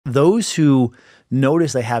Those who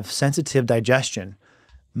notice they have sensitive digestion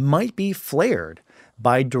might be flared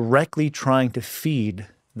by directly trying to feed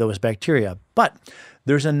those bacteria. But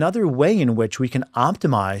there's another way in which we can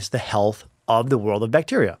optimize the health of the world of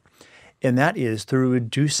bacteria, and that is through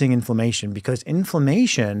reducing inflammation, because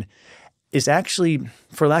inflammation is actually,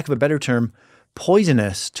 for lack of a better term,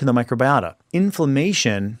 poisonous to the microbiota.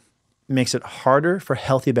 Inflammation makes it harder for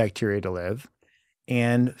healthy bacteria to live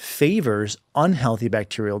and favors unhealthy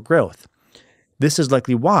bacterial growth. This is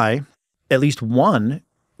likely why at least one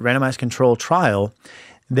randomized control trial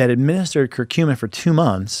that administered curcumin for 2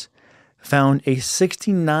 months found a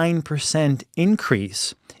 69%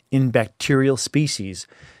 increase in bacterial species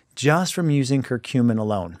just from using curcumin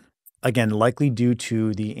alone. Again, likely due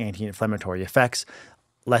to the anti-inflammatory effects,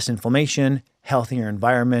 less inflammation, healthier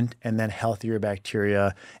environment, and then healthier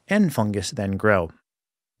bacteria and fungus then grow.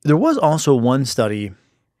 There was also one study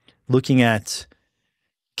looking at,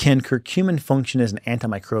 can curcumin function as an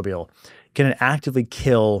antimicrobial? Can it actively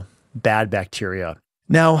kill bad bacteria?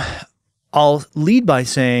 Now, I'll lead by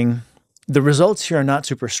saying the results here are not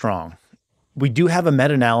super strong. We do have a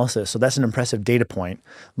meta-analysis, so that's an impressive data point,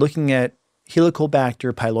 looking at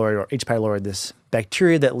Helicobacter pylori, or H. pylori, this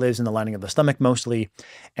bacteria that lives in the lining of the stomach mostly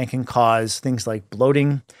and can cause things like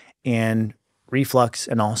bloating and reflux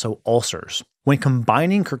and also ulcers. When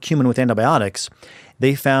combining curcumin with antibiotics,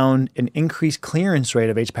 they found an increased clearance rate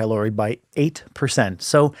of H. pylori by 8%.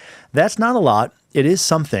 So that's not a lot. It is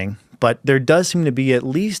something, but there does seem to be at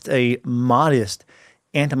least a modest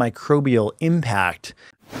antimicrobial impact.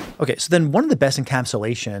 Okay, so then one of the best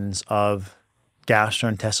encapsulations of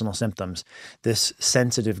gastrointestinal symptoms, this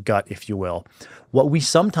sensitive gut, if you will, what we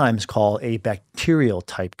sometimes call a bacterial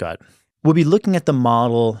type gut, we'll be looking at the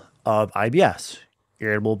model of IBS,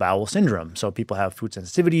 irritable bowel syndrome. So people have food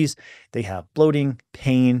sensitivities, they have bloating,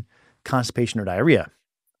 pain, constipation, or diarrhea.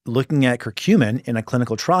 Looking at curcumin in a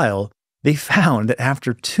clinical trial, they found that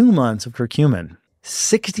after 2 months of curcumin,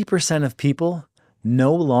 60% of people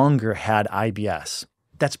no longer had IBS.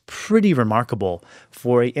 That's pretty remarkable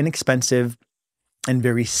for an inexpensive and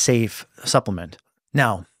very safe supplement.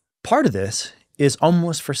 Now, part of this is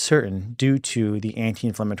almost for certain due to the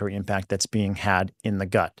anti-inflammatory impact that's being had in the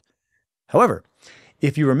gut. However,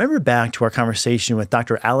 if you remember back to our conversation with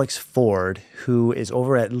Dr. Alex Ford, who is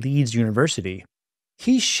over at Leeds University,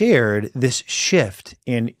 he shared this shift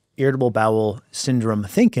in irritable bowel syndrome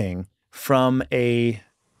thinking from a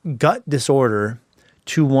gut disorder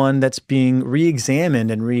to one that's being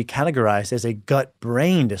re-examined and recategorized as a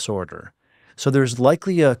gut-brain disorder. So there's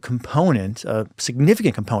likely a component, a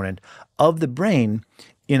significant component of the brain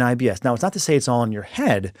in IBS. Now, it's not to say it's all in your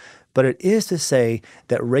head, but it is to say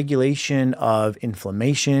that regulation of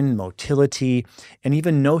inflammation, motility, and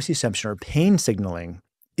even nociception or pain signaling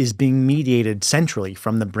is being mediated centrally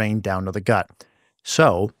from the brain down to the gut.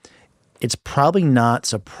 So it's probably not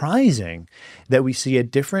surprising that we see a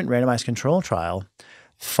different randomized control trial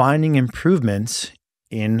finding improvements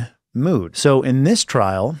in mood. So in this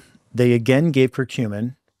trial, they again gave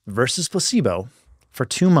curcumin versus placebo for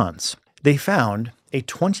 2 months. They found a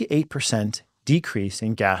 28% decrease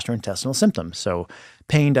in gastrointestinal symptoms, so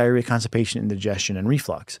pain, diarrhea, constipation, indigestion, and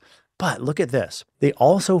reflux. But look at this. They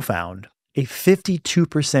also found a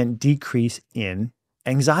 52% decrease in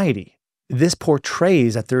anxiety. This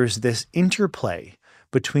portrays that there's this interplay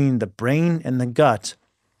between the brain and the gut,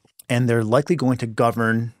 and they're likely going to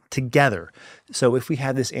govern together. So if we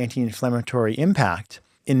have this anti-inflammatory impact,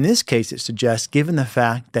 in this case, it suggests, given the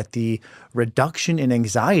fact that the reduction in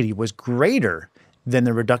anxiety was greater than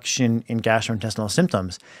the reduction in gastrointestinal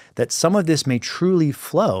symptoms, that some of this may truly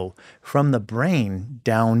flow from the brain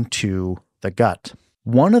down to the gut.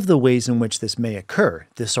 One of the ways in which this may occur,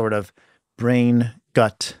 this sort of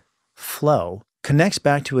brain-gut flow, connects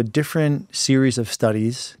back to a different series of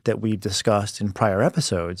studies that we've discussed in prior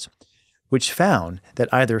episodes, which found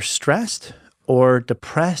that either stressed or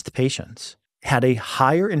depressed patients had a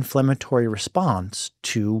higher inflammatory response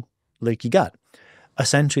to leaky gut.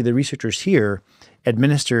 Essentially, the researchers here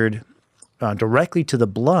administered directly to the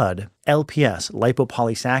blood LPS,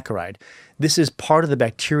 lipopolysaccharide. This is part of the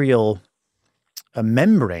bacterial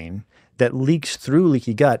membrane that leaks through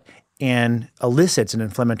leaky gut and elicits an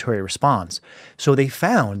inflammatory response. So they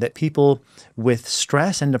found that people with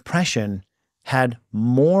stress and depression had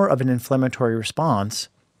more of an inflammatory response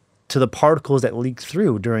to the particles that leak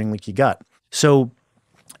through during leaky gut. So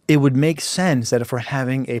it would make sense that if we're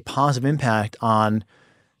having a positive impact on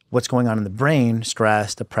what's going on in the brain,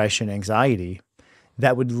 stress, depression, anxiety,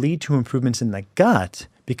 that would lead to improvements in the gut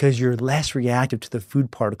because you're less reactive to the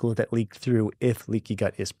food particles that leak through if leaky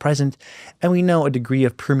gut is present. And we know a degree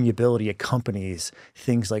of permeability accompanies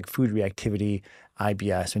things like food reactivity,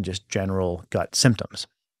 IBS, and just general gut symptoms.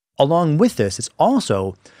 Along with this, it's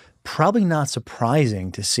also probably not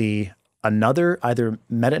surprising to see another either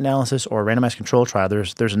meta-analysis or randomized control trial,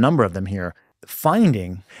 there's a number of them here,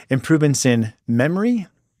 finding improvements in memory,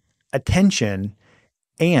 attention,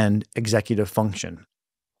 and executive function.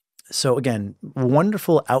 So again,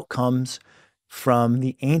 wonderful outcomes from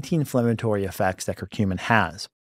the anti-inflammatory effects that curcumin has.